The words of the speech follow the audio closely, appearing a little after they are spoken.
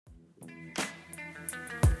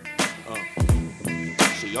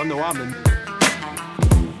Y'all know I'm in.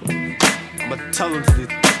 I'ma tell them to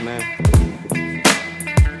these, man.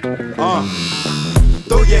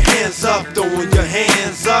 Throw your hands up, throwing your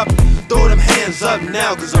hands up. Throw them hands up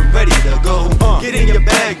now, cause I'm ready to go. Get in your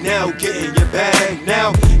bag now, get in your bag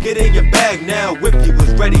now. Get in your bag now, if you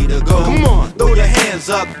was ready to go. Come on. Throw your hands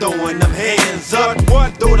up, throwing them hands up.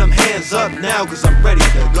 What? Throw them hands up now, cause I'm ready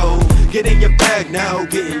to go. Get in your bag now,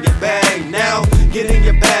 get in your bag now. Get in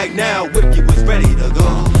your bag now, if you was ready to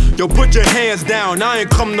go. Yo, put your hands down, I ain't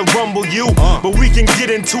come to rumble you, but we can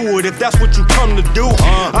get into it if that's what you come to do.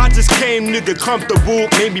 I just came, nigga, comfortable,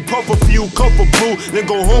 maybe puff a few, cup of brew, then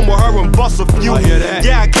go home with her and bust a few. I hear that.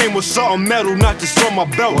 Yeah, I came with something metal, not just on my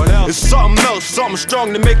belt. What else? It's something else, something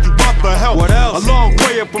strong to make you want the help. What else? A long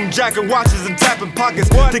way up from jacking watches and tapping pockets.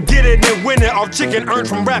 To get it and win it off chicken earned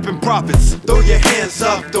from rapping profits. Throw your hands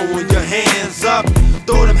up, throwing your hands up.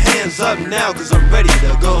 Throw them hands up now, cause I'm ready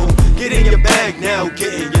to go. Get in your bag now,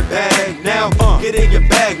 get in your bag now. Get in your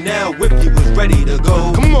bag now, if you was ready to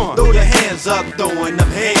go. Come on. Throw your hands up, throwing them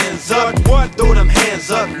hands up. What? Throw them hands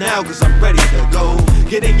up now, cause I'm ready to go.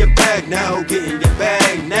 Get in your bag now, get in your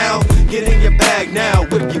bag now. Get in your bag now,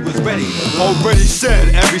 if you was ready to go. Already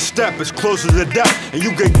said, every step is closer to death, and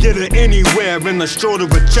you can get it anywhere in the shoulder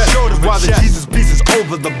of a chest. Why the Jesus piece is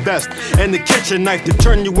over the best, and the kitchen knife to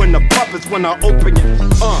turn you into puppets when I open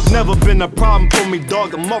it. Never been a problem for me,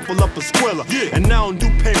 dog, to muffle up a squiller. And now I don't do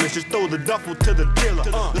payments, just throw the duffel to the dealer.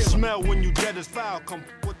 The smell when you dead is foul, come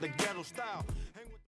with the ghetto style.